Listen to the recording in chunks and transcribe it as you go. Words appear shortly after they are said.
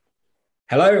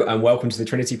Hello and welcome to the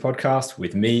Trinity podcast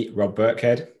with me, Rob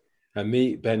Birkhead. And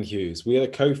me, Ben Hughes. We are the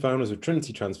co-founders of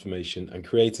Trinity Transformation and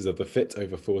creators of the Fit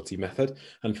Over 40 method.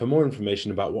 And for more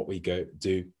information about what we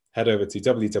do, head over to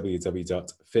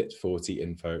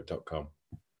www.fit40info.com.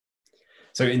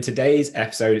 So in today's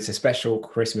episode, it's a special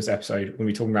Christmas episode. We're going to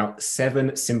be talking about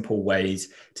 7 simple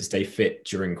ways to stay fit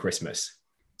during Christmas.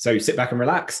 So sit back and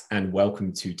relax and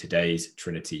welcome to today's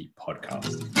Trinity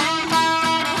podcast.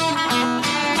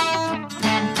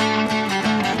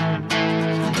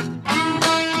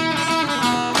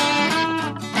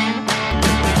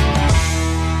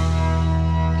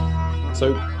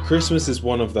 So Christmas is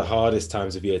one of the hardest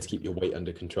times of year to keep your weight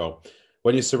under control.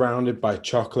 When you're surrounded by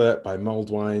chocolate, by mulled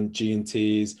wine,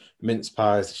 G&Ts, mince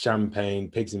pies,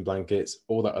 champagne, pigs in blankets,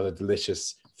 all that other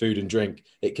delicious food and drink,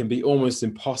 it can be almost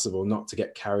impossible not to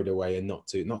get carried away and not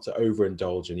to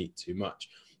overindulge and eat too much,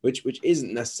 which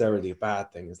isn't necessarily a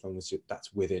bad thing as long as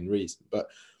that's within reason. But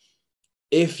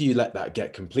if you let that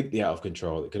get completely out of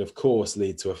control, it could of course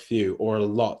lead to a few or a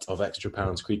lot of extra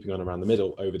pounds creeping on around the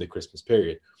middle over the Christmas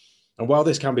period. And while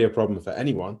this can be a problem for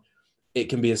anyone, it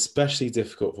can be especially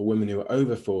difficult for women who are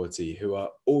over 40, who are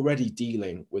already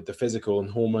dealing with the physical and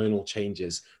hormonal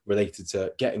changes related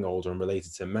to getting older and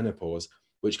related to menopause,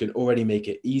 which can already make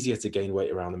it easier to gain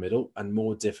weight around the middle and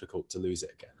more difficult to lose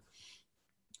it again.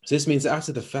 So this means that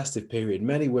after the festive period,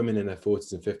 many women in their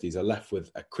 40s and 50s are left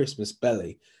with a Christmas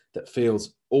belly that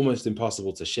feels almost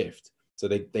impossible to shift. So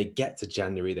they get to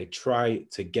January, they try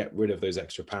to get rid of those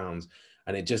extra pounds,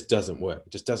 and it just doesn't work.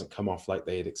 It just doesn't come off like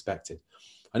they had expected.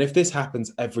 And if this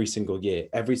happens every single year,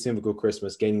 every single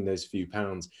Christmas, gaining those few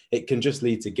pounds, it can just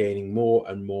lead to gaining more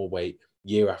and more weight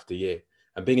year after year.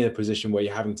 And being in a position where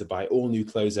you're having to buy all new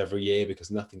clothes every year because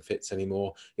nothing fits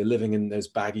anymore. You're living in those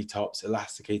baggy tops,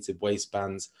 elasticated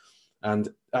waistbands. And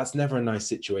that's never a nice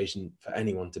situation for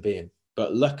anyone to be in.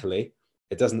 But luckily,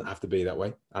 it doesn't have to be that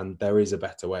way. And there is a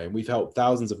better way. And we've helped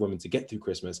thousands of women to get through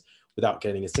Christmas without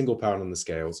gaining a single pound on the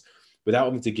scales, without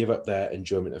having to give up their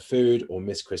enjoyment of food or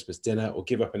miss Christmas dinner or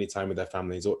give up any time with their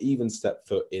families or even step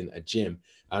foot in a gym.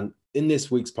 And in this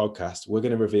week's podcast, we're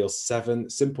going to reveal 7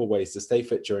 simple ways to stay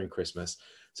fit during Christmas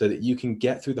so that you can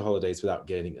get through the holidays without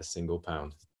gaining a single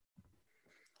pound.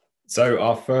 So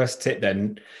our first tip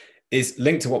then is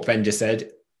linked to what Ben just said.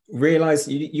 Realize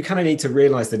you kind of need to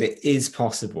realize that it is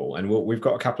possible. And we've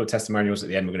got a couple of testimonials at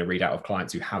the end we're going to read out of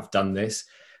clients who have done this.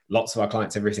 Lots of our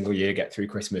clients every single year get through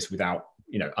Christmas without,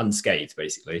 unscathed,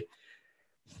 basically.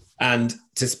 And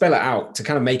to spell it out, to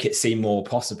kind of make it seem more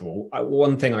possible,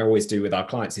 one thing I always do with our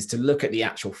clients is to look at the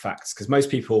actual facts, because most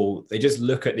people, they just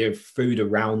look at the food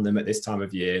around them at this time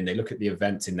of year and they look at the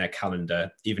events in their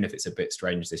calendar, even if it's a bit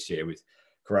strange this year with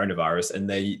coronavirus, and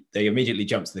they immediately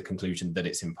jump to the conclusion that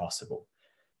it's impossible.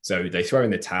 So they throw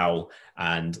in the towel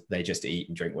and they just eat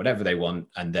and drink whatever they want.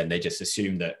 And then they just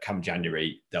assume that come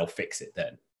January, they'll fix it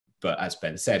then. But as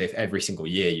Ben said, if every single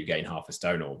year you gain half a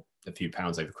stone or a few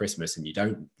pounds over Christmas and you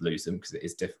don't lose them because it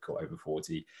is difficult over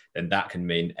 40, then that can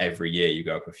mean every year you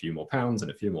go up a few more pounds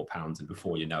and a few more pounds. And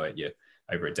before you know it, you're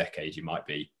over a decade, you might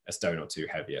be a stone or 2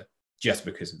 heavier just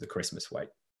because of the Christmas weight.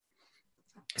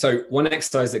 So one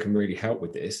exercise that can really help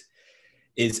with this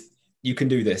is you can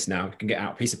do this now. You can get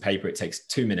out a piece of paper. It takes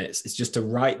 2 minutes. It's just to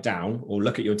write down or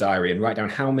look at your diary and write down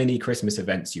how many Christmas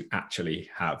events you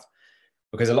actually have.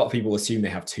 Because a lot of people assume they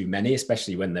have too many,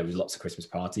 especially when there was lots of Christmas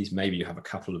parties. Maybe you have a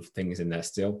couple of things in there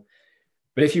still.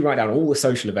 But if you write down all the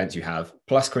social events you have,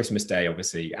 plus Christmas Day,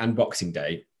 obviously, and Boxing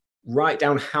Day, write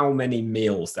down how many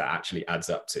meals that actually adds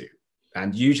up to.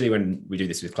 And usually when we do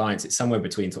this with clients, it's somewhere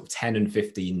between sort of 10 and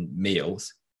 15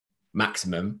 meals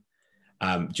maximum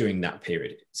during that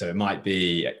period. So it might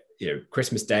be,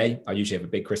 Christmas Day, I usually have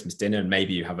a big Christmas dinner, and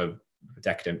maybe you have a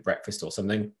decadent breakfast or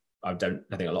something. I think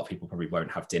a lot of people probably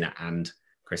won't have dinner and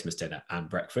Christmas dinner and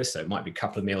breakfast. So it might be a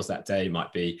couple of meals that day. It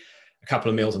might be a couple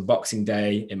of meals on Boxing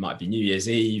Day. It might be New Year's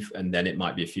Eve. And then it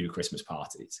might be a few Christmas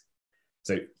parties.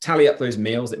 So tally up those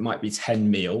meals. It might be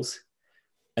 10 meals.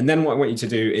 And then what I want you to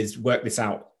do is work this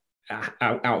out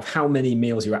of how many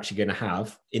meals you're actually going to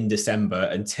have in December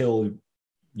until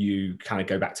you kind of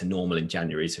go back to normal in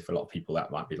January. So for a lot of people, that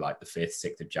might be like the 5th,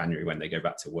 6th of January when they go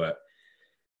back to work.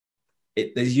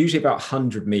 There's usually about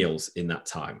 100 meals in that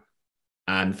time.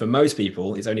 And for most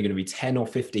people, it's only going to be 10 or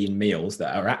 15 meals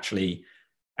that are actually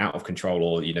out of control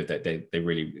or, that they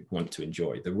really want to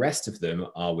enjoy. The rest of them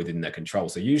are within their control.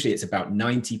 So usually it's about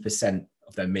 90%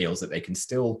 of their meals that they can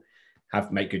still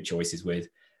make good choices with,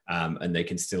 and they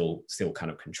can still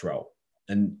kind of control.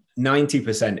 And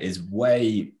 90% is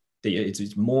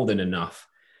it's more than enough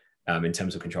in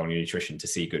terms of controlling your nutrition to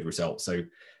see good results. So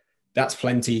That's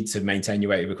plenty to maintain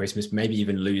your weight over Christmas, maybe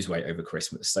even lose weight over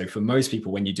Christmas. So for most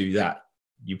people, when you do that,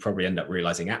 you probably end up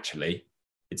realizing actually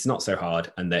it's not so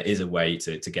hard and there is a way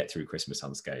to get through Christmas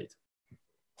unscathed.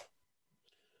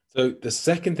 So the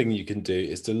second thing you can do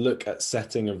is to look at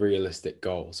setting a realistic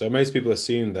goal. So most people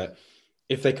assume that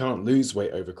if they can't lose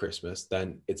weight over Christmas,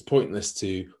 then it's pointless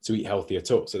to eat healthy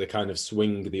at all. So they kind of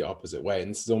swing the opposite way.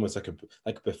 And this is almost like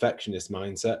a perfectionist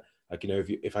mindset. Like, you know,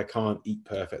 if I can't eat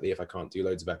perfectly, if I can't do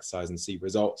loads of exercise and see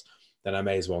results, then I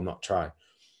may as well not try.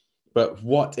 But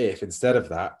what if instead of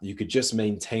that, you could just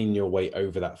maintain your weight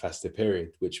over that festive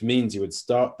period, which means you would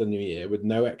start the new year with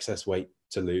no excess weight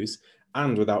to lose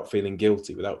and without feeling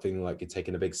guilty, without feeling like you're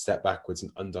taking a big step backwards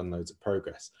and undone loads of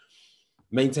progress.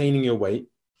 Maintaining your weight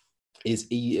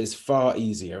is far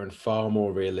easier and far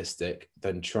more realistic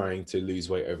than trying to lose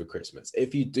weight over Christmas.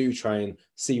 If you do try and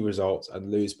see results and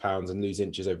lose pounds and lose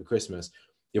inches over Christmas,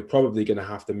 you're probably going to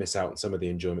have to miss out on some of the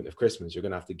enjoyment of Christmas. You're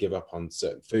going to have to give up on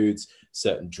certain foods,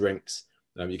 certain drinks.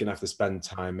 You're going to have to spend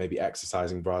time maybe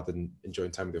exercising rather than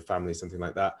enjoying time with your family, something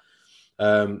like that.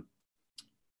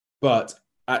 But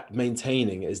at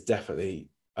maintaining is definitely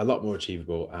a lot more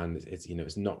achievable, and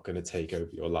it's not going to take over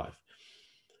your life.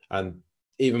 And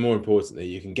even more importantly,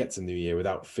 you can get to New Year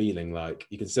without feeling like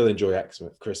you can still enjoy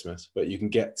Christmas, but you can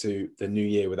get to the New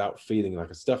Year without feeling like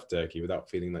a stuffed turkey, without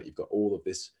feeling like you've got all of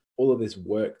this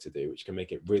work to do, which can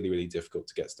make it really, really difficult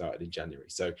to get started in January.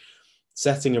 So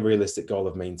setting a realistic goal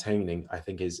of maintaining, I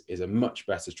think, is a much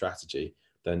better strategy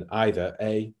than either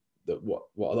what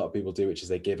a lot of people do, which is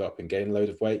they give up and gain a load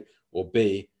of weight, or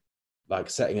B, like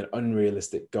setting an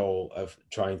unrealistic goal of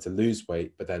trying to lose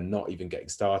weight, but then not even getting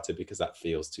started because that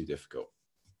feels too difficult.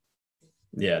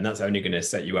 Yeah, and that's only going to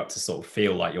set you up to sort of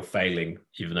feel like you're failing,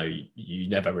 even though you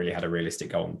never really had a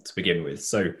realistic goal to begin with.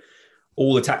 So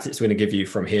all the tactics we're going to give you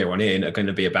from here on in are going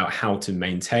to be about how to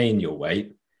maintain your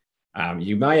weight.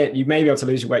 You may be able to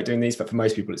lose your weight doing these, but for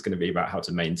most people, it's going to be about how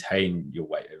to maintain your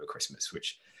weight over Christmas,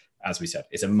 which, as we said,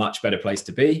 is a much better place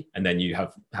to be. And then you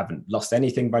haven't lost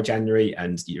anything by January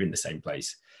and you're in the same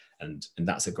place. And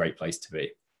that's a great place to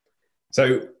be.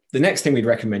 So the next thing we'd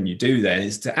recommend you do then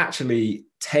is to actually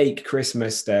take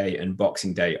Christmas Day and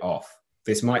Boxing Day off.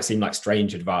 This might seem like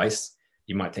strange advice.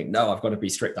 You might think, no, I've got to be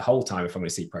strict the whole time if I'm going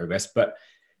to see progress, but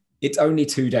it's only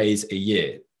 2 days a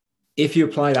year. If you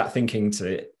apply that thinking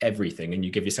to everything and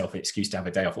you give yourself an excuse to have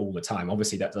a day off all the time,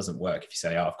 obviously that doesn't work. If you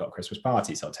say, oh, I've got a Christmas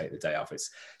party, so I'll take the day off.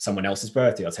 It's someone else's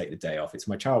birthday, I'll take the day off. It's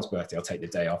my child's birthday, I'll take the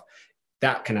day off.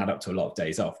 That can add up to a lot of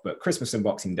days off. But Christmas and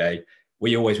Boxing Day,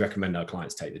 we always recommend our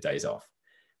clients take the days off.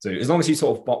 So as long as you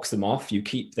sort of box them off, you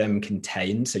keep them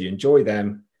contained, so you enjoy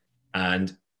them,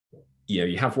 and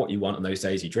you have what you want on those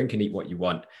days, you drink and eat what you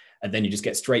want, and then you just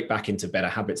get straight back into better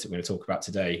habits that we're going to talk about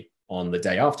today on the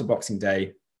day after Boxing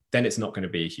Day, then it's not going to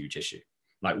be a huge issue.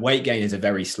 Like weight gain is a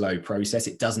very slow process.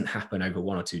 It doesn't happen over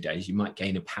 1 or 2 days. You might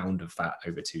gain a pound of fat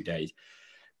over 2 days.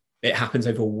 It happens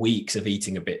over weeks of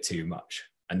eating a bit too much.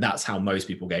 And that's how most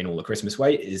people gain all the Christmas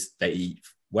weight, is they eat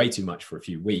way too much for a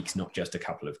few weeks, not just a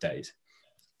couple of days.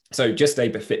 So just stay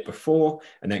fit before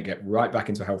and then get right back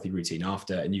into a healthy routine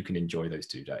after, and you can enjoy those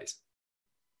 2 days.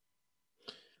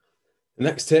 The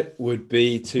next tip would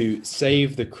be to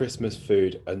save the Christmas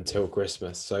food until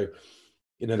Christmas. So,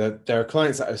 there are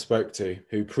clients that I've spoke to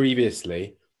who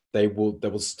previously they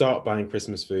will start buying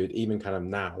Christmas food even kind of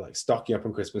now, like stocking up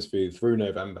on Christmas food through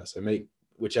November. So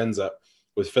which ends up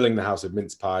with filling the house with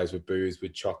mince pies, with booze,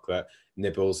 with chocolate,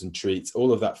 nibbles and treats.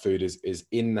 All of that food is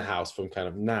in the house from kind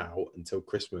of now until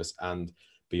Christmas and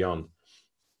beyond.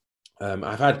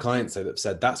 I've had clients that have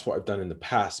said that's what I've done in the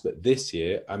past, but this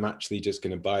year I'm actually just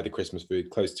going to buy the Christmas food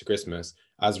close to Christmas.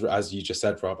 As you just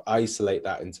said, Rob, isolate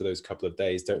that into those couple of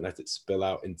days. Don't let it spill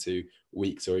out into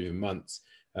weeks or even months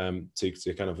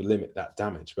to kind of limit that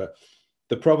damage. But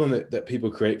the problem that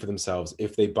people create for themselves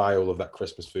if they buy all of that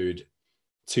Christmas food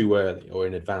too early or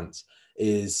in advance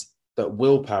is that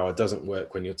willpower doesn't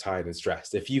work when you're tired and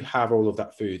stressed. If you have all of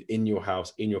that food in your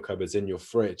house, in your cupboards, in your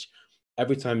fridge,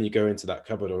 every time you go into that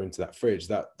cupboard or into that fridge,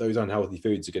 those unhealthy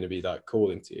foods are going to be like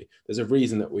calling to you. There's a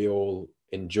reason that we all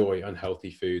enjoy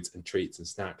unhealthy foods and treats and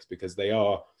snacks, because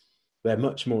they're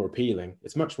much more appealing.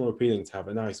 It's much more appealing to have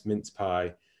a nice mince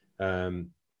pie and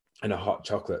a hot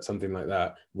chocolate, something like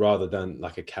that, rather than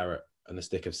like a carrot and a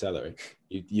stick of celery.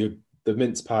 The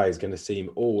mince pie is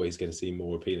always going to seem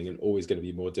more appealing and always going to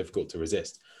be more difficult to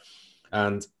resist.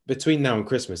 And between now and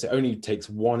Christmas, it only takes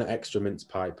 1 extra mince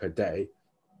pie per day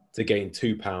to gain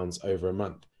 2 pounds over a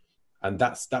month. And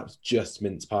that's just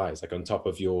mince pies, like on top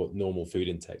of your normal food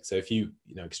intake. So if you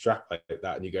extrapolate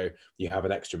that and you have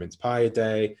an extra mince pie a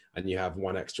day, and you have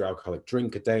 1 extra alcoholic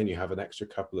drink a day, and you have an extra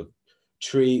couple of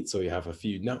treats, or you have a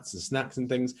few nuts and snacks and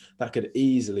things, that could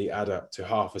easily add up to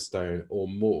half a stone or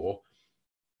more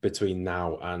between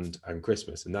now and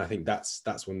Christmas. And I think that's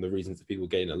one of the reasons that people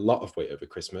gain a lot of weight over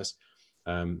Christmas.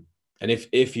 And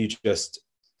if you just,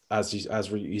 as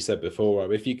you said before,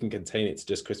 Rob, if you can contain it to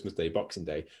just Christmas Day, Boxing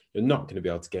Day, you're not going to be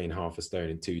able to gain half a stone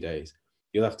in 2 days.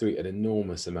 You'll have to eat an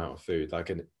enormous amount of food,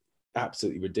 like an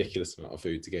absolutely ridiculous amount of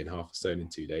food, to gain half a stone in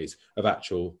 2 days of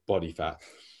actual body fat.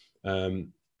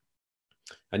 And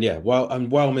yeah,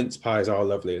 while mince pies are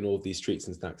lovely and all these treats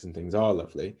and snacks and things are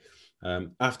lovely,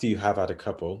 after you have had a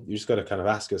couple, you just got to kind of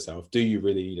ask yourself, do you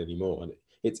really need any more? And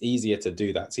it's easier to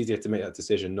do that. It's easier to make that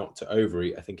decision not to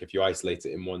overeat, I think, if you isolate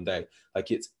it in one day. Like,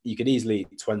 you could easily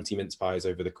eat 20 mince pies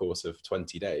over the course of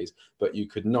 20 days, but you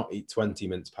could not eat 20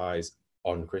 mince pies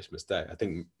on Christmas Day. I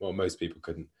think, well, most people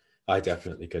couldn't. I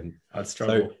definitely couldn't. I'd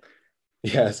struggle.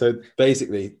 So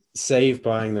basically, save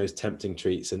buying those tempting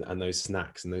treats and those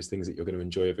snacks and those things that you're going to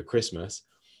enjoy over Christmas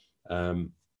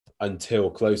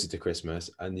until closer to Christmas,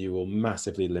 and you will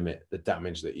massively limit the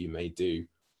damage that you may do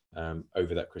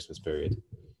over that Christmas period.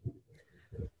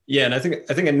 Yeah, and I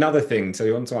think another thing,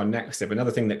 so on to our next step,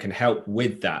 another thing that can help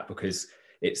with that, because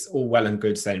it's all well and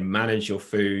good saying manage your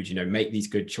food, make these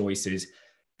good choices,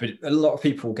 but a lot of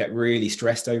people get really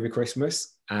stressed over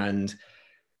Christmas, and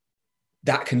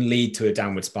that can lead to a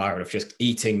downward spiral of just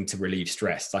eating to relieve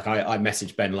stress. Like I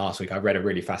messaged Ben last week. I read a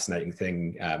really fascinating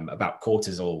thing about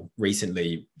cortisol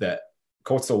recently, that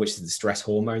cortisol, which is the stress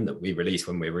hormone that we release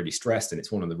when we're really stressed. And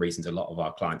it's one of the reasons a lot of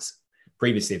our clients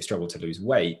previously have struggled to lose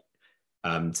weight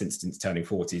since turning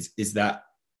 40s, is that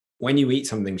when you eat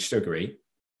something sugary,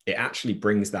 it actually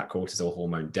brings that cortisol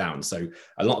hormone down. So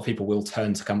a lot of people will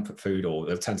turn to comfort food, or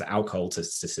they'll turn to alcohol to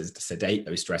sedate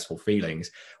those stressful feelings,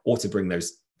 or to bring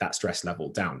that stress level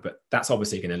down. But that's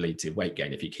obviously going to lead to weight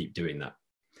gain if you keep doing that.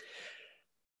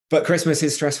 But Christmas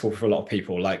is stressful for a lot of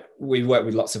people. Like, we work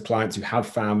with lots of clients who have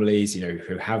families,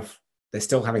 they're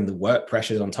still having the work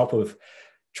pressures on top of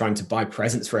trying to buy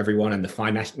presents for everyone, and the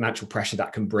financial pressure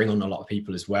that can bring on a lot of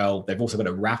people as well. They've also got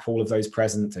to wrap all of those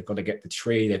presents. They've got to get the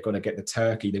tree. They've got to get the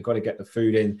turkey. They've got to get the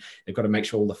food in. They've got to make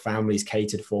sure all the family's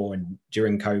catered for. And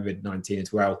during COVID-19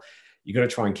 as well, you've got to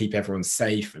try and keep everyone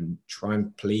safe and try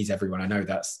and please everyone. I know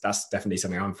that's definitely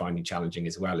something I'm finding challenging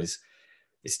as well, is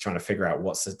trying to figure out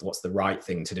what's the right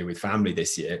thing to do with family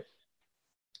this year.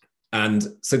 And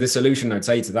so the solution I'd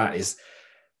say to that is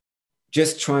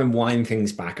just try and wind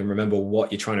things back and remember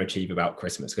what you're trying to achieve about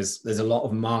Christmas, because there's a lot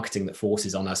of marketing that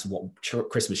forces on us what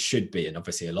Christmas should be. And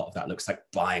obviously a lot of that looks like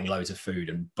buying loads of food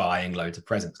and buying loads of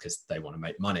presents because they want to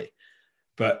make money.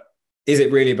 But is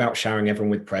it really about showering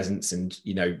everyone with presents and,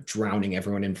 drowning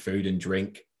everyone in food and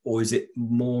drink? Or is it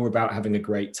more about having a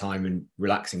great time and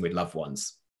relaxing with loved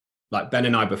ones? Like Ben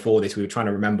and I, before this, we were trying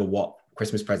to remember what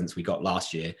Christmas presents we got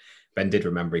last year. Ben did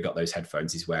remember he got those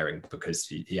headphones he's wearing because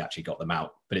he actually got them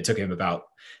out, but it took him about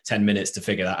 10 minutes to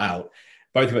figure that out.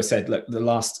 Both of us said, look,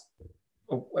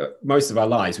 most of our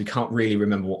lives, we can't really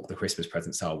remember what the Christmas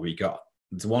presents are we got.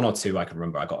 There's one or two I can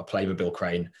remember. I got a Playmobil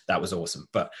crane. That was awesome,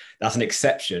 but that's an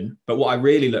exception. But what I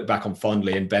really look back on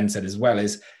fondly, and Ben said as well,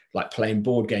 is like playing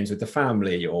board games with the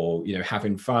family, or,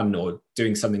 having fun, or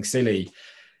doing something silly,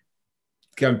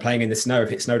 going playing in the snow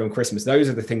if it snowed on Christmas. Those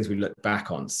are the things we look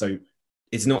back on. So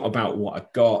it's not about what I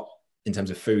got in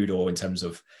terms of food, or in terms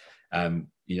of,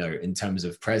 in terms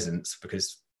of presents,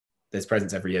 because there's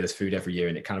presents every year, there's food every year,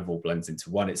 and it kind of all blends into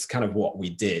one. It's kind of what we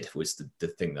did was the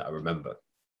thing that I remember.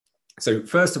 So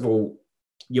first of all,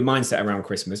 your mindset around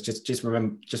Christmas, just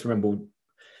remember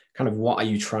kind of what are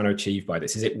you trying to achieve by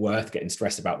this? Is it worth getting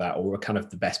stressed about that, or are kind of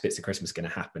the best bits of Christmas going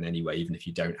to happen anyway, even if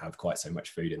you don't have quite so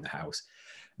much food in the house?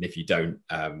 And if you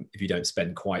don't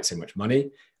spend quite so much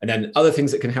money. And then other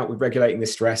things that can help with regulating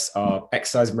this stress are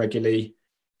exercising regularly,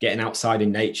 getting outside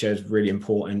in nature is really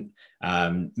important.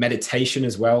 Meditation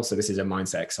as well. So this is a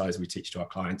mindset exercise we teach to our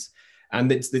clients.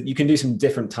 And you can do some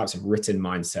different types of written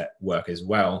mindset work as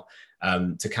well,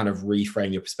 to kind of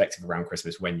reframe your perspective around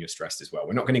Christmas when you're stressed as well.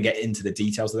 We're not going to get into the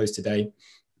details of those today.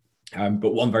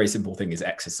 But one very simple thing is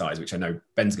exercise, which I know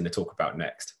Ben's going to talk about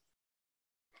next.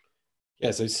 Yeah,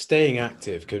 so staying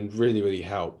active can really, really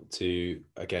help to,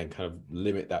 again, kind of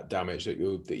limit that damage that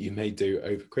you may do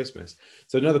over Christmas.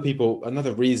 So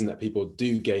another reason that people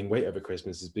do gain weight over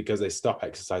Christmas is because they stop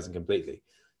exercising completely.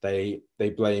 They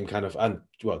blame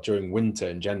during winter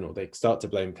in general, they start to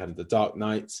blame kind of the dark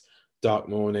nights, dark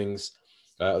mornings,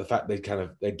 the fact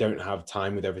they don't have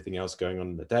time with everything else going on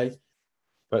in the day.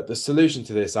 But the solution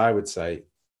to this, I would say,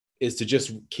 is to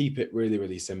just keep it really,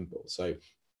 really simple. So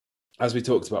as we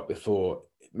talked about before,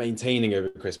 maintaining over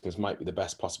Christmas might be the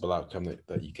best possible outcome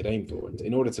that you could aim for. And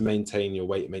in order to maintain your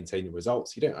weight, maintain your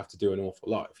results, you don't have to do an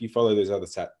awful lot. If you follow those other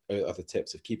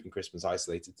tips of keeping Christmas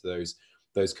isolated to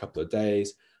those couple of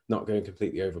days, not going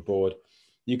completely overboard,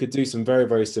 you could do some very,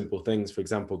 very simple things. For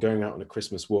example, going out on a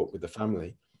Christmas walk with the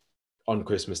family on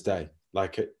Christmas Day.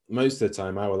 Like most of the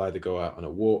time, I will either go out on a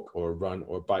walk or a run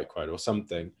or a bike ride or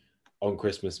something on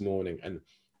Christmas morning. And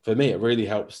for me, it really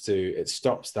helps it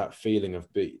stops that feeling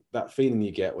that feeling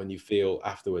you get when you feel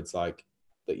afterwards like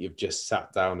that you've just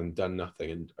sat down and done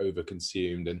nothing and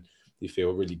overconsumed and you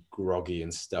feel really groggy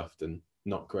and stuffed and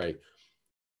not great.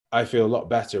 I feel a lot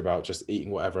better about just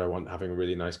eating whatever I want, having a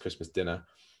really nice Christmas dinner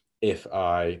if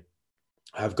I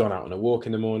have gone out on a walk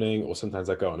in the morning, or sometimes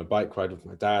I go on a bike ride with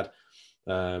my dad.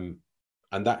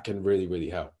 And that can really, really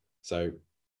help. So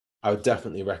I would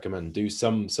definitely recommend do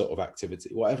some sort of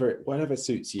activity, whatever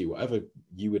suits you, whatever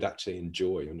you would actually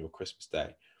enjoy on your Christmas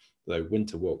day. Though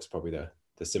winter walk's probably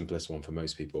the simplest one for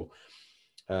most people.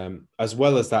 As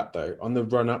well as that though, on the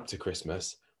run up to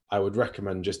Christmas, I would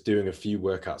recommend just doing a few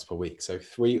workouts per week. So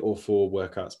 3 or 4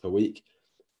 workouts per week,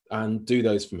 and do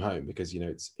those from home, because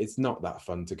it's not that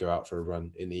fun to go out for a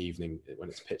run in the evening when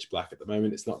it's pitch black at the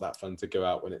moment. It's not that fun to go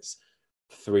out when it's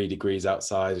 3 degrees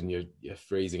outside and you're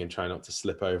freezing and try not to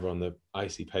slip over on the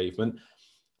icy pavement.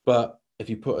 But if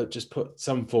you just put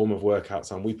some form of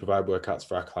workouts on, we provide workouts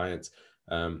for our clients.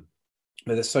 But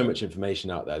there's so much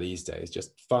information out there these days.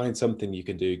 Just find something you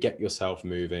can do, get yourself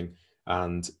moving.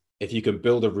 And if you can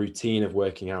build a routine of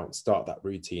working out, start that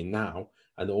routine now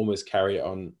and almost carry it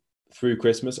on through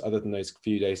Christmas, other than those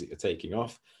few days that you're taking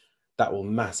off, that will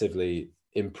massively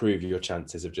improve your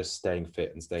chances of just staying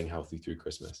fit and staying healthy through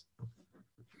Christmas.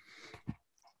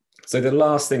 So the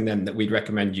last thing then that we'd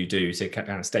recommend you do to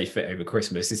kind of stay fit over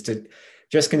Christmas is to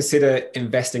just consider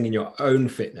investing in your own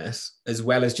fitness as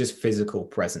well as just physical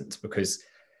presence, because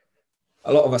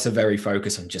a lot of us are very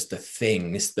focused on just the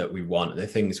things that we want, the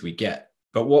things we get.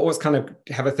 But what's kind of,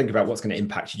 have a think about what's going to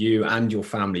impact you and your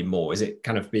family more. Is it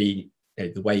kind of be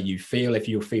the way you feel? If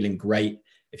you're feeling great,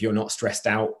 if you're not stressed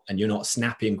out and you're not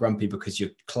snappy and grumpy because your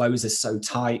clothes are so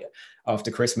tight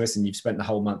after Christmas and you've spent the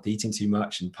whole month eating too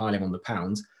much and piling on the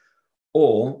pounds,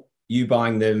 or you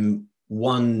buying them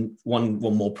one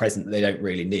more present that they don't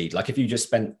really need. Like if you just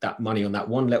spent that money on that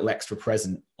one little extra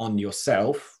present on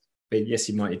yourself, but yes,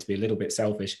 you might need to be a little bit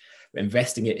selfish, but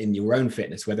investing it in your own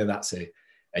fitness, whether that's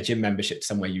a gym membership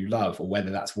somewhere you love, or whether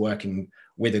that's working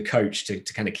with a coach to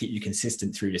kind of keep you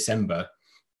consistent through December.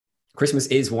 Christmas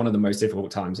is one of the most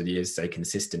difficult times of the year to stay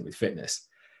consistent with fitness.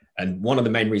 And one of the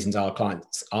main reasons our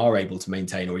clients are able to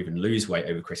maintain or even lose weight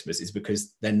over Christmas is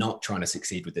because they're not trying to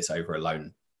succeed with this over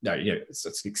alone. No,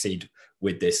 succeed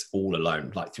with this all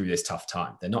alone, like through this tough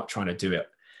time. They're not trying to do it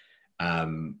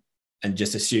and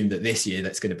just assume that this year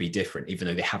that's going to be different, even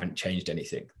though they haven't changed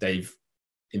anything. They've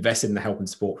invested in the help and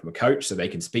support from a coach so they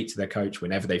can speak to their coach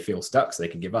whenever they feel stuck. So they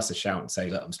can give us a shout and say,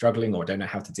 look, I'm struggling, or I don't know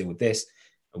how to deal with this.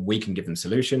 And we can give them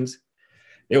solutions.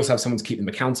 They also have someone to keep them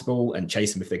accountable and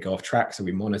chase them if they go off track. So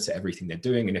we monitor everything they're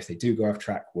doing. And if they do go off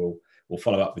track, we'll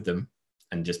follow up with them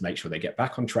and just make sure they get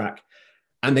back on track.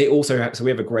 And they also have, so we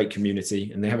have a great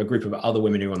community, and they have a group of other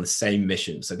women who are on the same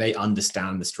mission. So they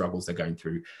understand the struggles they're going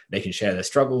through. They can share their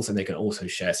struggles, and they can also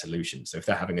share solutions. So if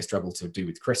they're having a struggle to do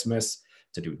with Christmas,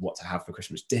 to do with what to have for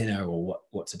Christmas dinner, or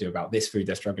what to do about this food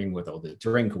they're struggling with, or the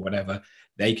drink or whatever,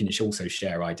 they can also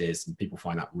share ideas, and people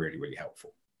find that really, really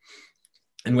helpful.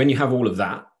 And when you have all of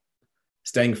that,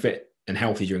 staying fit and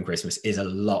healthy during Christmas is a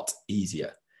lot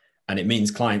easier. And it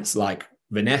means clients like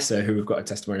Vanessa, who we've got a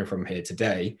testimonial from here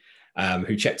today,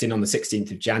 who checked in on the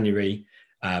 16th of January,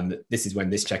 this is when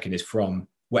this check-in is from,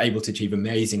 were able to achieve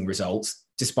amazing results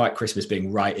despite Christmas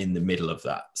being right in the middle of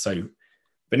that. So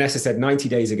Vanessa said, 90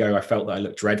 days ago, I felt that I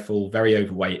looked dreadful, very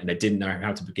overweight, and I didn't know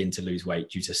how to begin to lose weight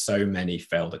due to so many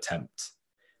failed attempts.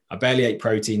 I barely ate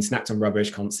protein, snacked on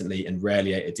rubbish constantly, and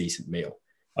rarely ate a decent meal.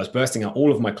 I was bursting out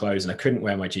all of my clothes and I couldn't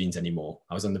wear my jeans anymore.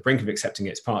 I was on the brink of accepting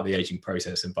it as part of the aging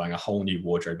process and buying a whole new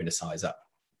wardrobe in a size up.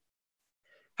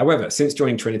 However, since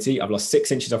joining Trinity, I've lost 6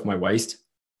 inches off my waist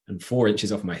and 4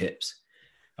 inches off my hips.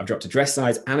 I've dropped a dress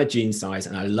size and a jean size,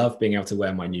 and I love being able to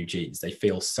wear my new jeans. They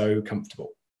feel so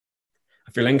comfortable.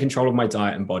 I feel in control of my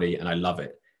diet and body, and I love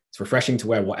it. It's refreshing to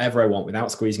wear whatever I want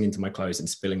without squeezing into my clothes and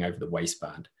spilling over the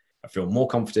waistband. I feel more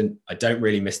confident. I don't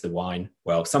really miss the wine.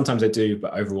 Well, sometimes I do,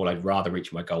 but overall, I'd rather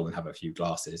reach my goal and have a few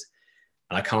glasses.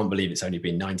 And I can't believe it's only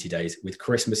been 90 days with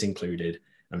Christmas included.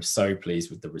 I'm so pleased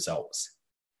with the results.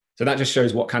 So that just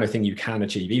shows what kind of thing you can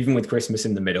achieve, even with Christmas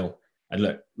in the middle. And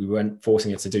look, we weren't forcing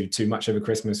it to do too much over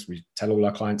Christmas. We tell all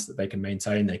our clients that they can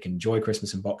maintain, they can enjoy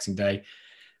Christmas and Boxing Day.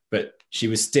 but she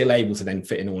was still able to then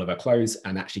fit in all of her clothes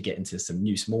and actually get into some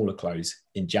new smaller clothes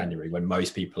in January when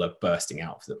most people are bursting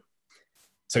out of them.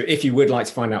 So if you would like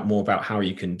to find out more about how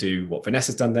you can do what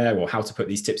Vanessa's done there, or how to put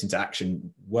these tips into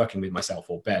action working with myself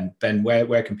or Ben,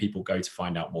 where can people go to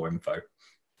find out more info?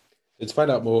 To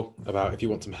find out more about if you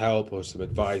want some help or some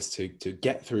advice to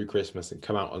get through Christmas and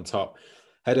come out on top,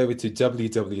 head over to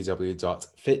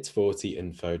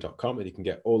www.fit40info.com and you can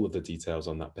get all of the details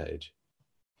on that page.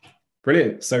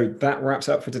 Brilliant. So that wraps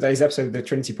up for today's episode of the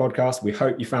Trinity podcast. We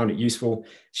hope you found it useful.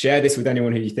 Share this with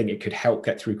anyone who you think it could help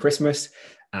get through Christmas.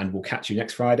 And we'll catch you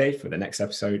next Friday for the next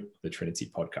episode of the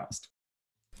Trinity podcast.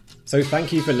 So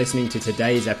thank you for listening to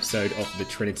today's episode of the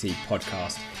Trinity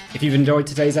podcast. If you've enjoyed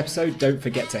today's episode, don't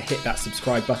forget to hit that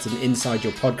subscribe button inside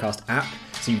your podcast app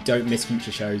so you don't miss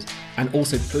future shows. And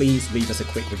also please leave us a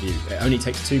quick review. It only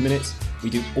takes 2 minutes. We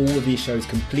do all of these shows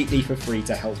completely for free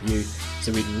to help you.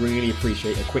 So we'd really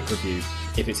appreciate a quick review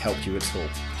if it's helped you at all.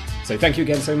 So thank you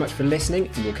again so much for listening,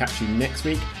 and we'll catch you next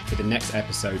week for the next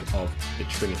episode of the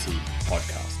Trinity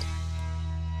podcast.